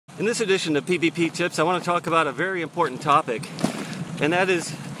In this edition of PBP Tips, I want to talk about a very important topic, and that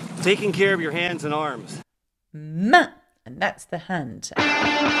is taking care of your hands and arms. And that's the hand.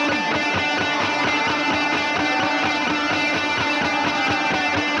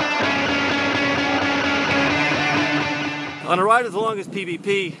 On a ride as long as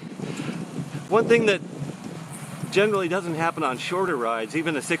PBP, one thing that generally doesn't happen on shorter rides,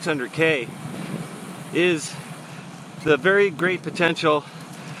 even a 600K, is the very great potential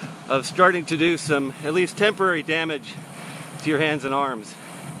of starting to do some at least temporary damage to your hands and arms.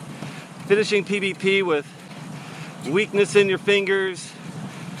 Finishing PBP with weakness in your fingers,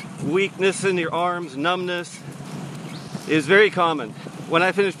 weakness in your arms, numbness is very common. When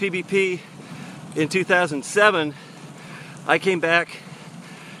I finished PBP in 2007, I came back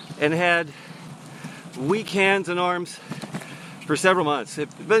and had weak hands and arms for several months. It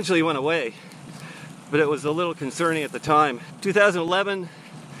eventually went away, but it was a little concerning at the time. 2011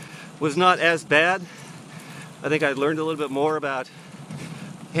 was not as bad. I think I learned a little bit more about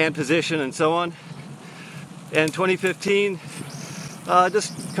hand position and so on. And 2015,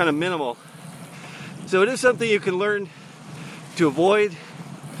 just kind of minimal. So it is something you can learn to avoid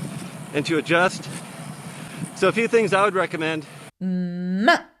and to adjust. So a few things I would recommend.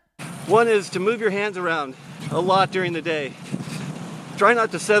 One is to move your hands around a lot during the day. Try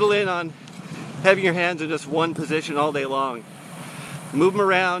not to settle in on having your hands in just one position all day long. Move them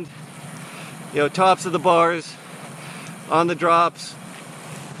around, tops of the bars, on the drops,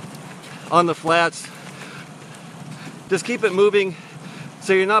 on the flats. Just keep it moving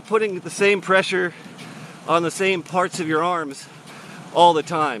so you're not putting the same pressure on the same parts of your arms all the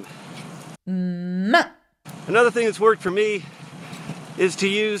time. Another thing that's worked for me is to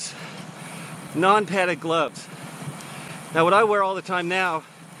use non-padded gloves. Now, what I wear all the time now,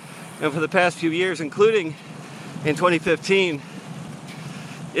 and for the past few years, including in 2015,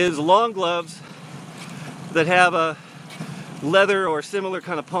 is long gloves that have a leather or similar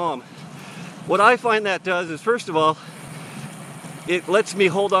kind of palm. What I find that does is, first of all, it lets me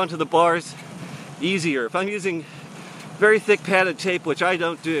hold on to the bars easier. If I'm using very thick padded tape, which I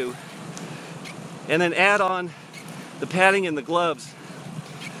don't do, and then add on the padding in the gloves,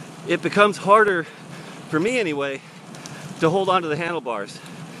 it becomes harder, for me anyway, to hold on to the handlebars.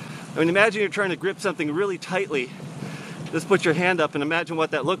 I mean, imagine you're trying to grip something really tightly. Just put your hand up and imagine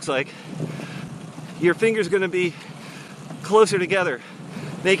what that looks like. Your finger's going to be closer together,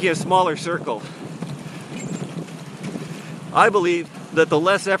 making a smaller circle. I believe that the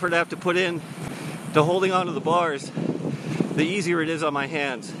less effort I have to put in to holding onto the bars, the easier it is on my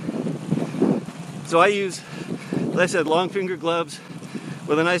hands. So I use, as I said, long finger gloves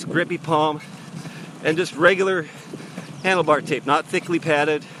with a nice grippy palm and just regular handlebar tape, not thickly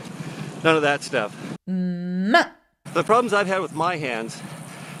padded, none of that stuff. The problems I've had with my hands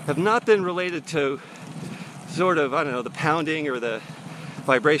have not been related to sort of, the pounding or the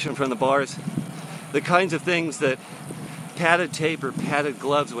vibration from the bars, the kinds of things that padded tape or padded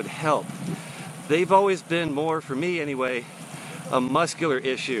gloves would help. They've always been more, for me anyway, a muscular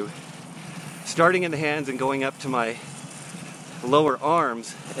issue, starting in the hands and going up to my lower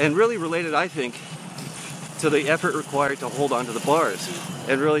arms, and really related, I think, to the effort required to hold onto the bars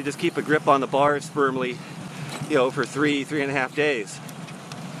and really just keep a grip on the bars firmly, for 3.5 days.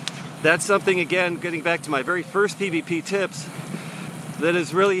 That's something, again, getting back to my very first PBP tips, that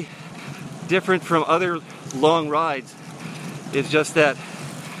is really different from other long rides. It's just that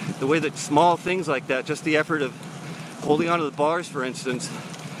the way that small things like that, just the effort of holding onto the bars, for instance,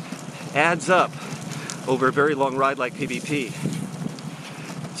 adds up over a very long ride like PBP.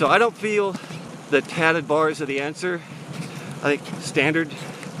 So I don't feel that padded bars are the answer. I think standard,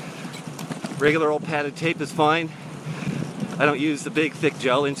 regular old padded tape is fine. I don't use the big thick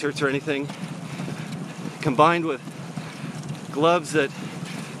gel inserts or anything. Combined with gloves that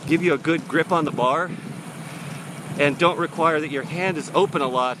give you a good grip on the bar and don't require that your hand is open a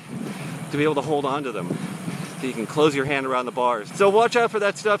lot to be able to hold on to them. So you can close your hand around the bars. So watch out for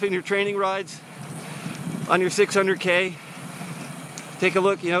that stuff in your training rides. On your 600K, take a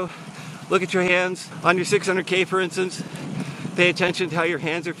look, look at your hands. On your 600K, for instance, pay attention to how your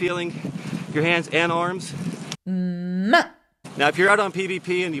hands are feeling, your hands and arms. Now, if you're out on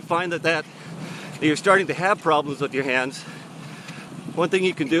PBP and you find that you're starting to have problems with your hands, one thing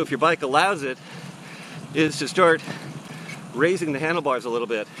you can do, if your bike allows it, is to start raising the handlebars a little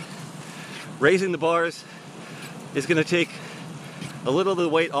bit. Raising the bars is going to take a little of the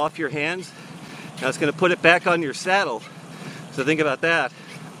weight off your hands. Now it's going to put it back on your saddle. So think about that.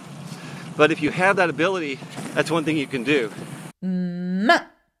 But if you have that ability, that's one thing you can do.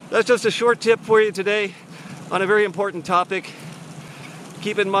 That's just a short tip for you today on a very important topic.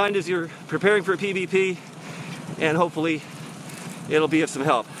 keep in mind as you're preparing for a PBP, and hopefully it'll be of some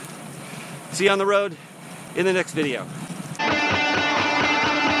help. See you on the road in the next video.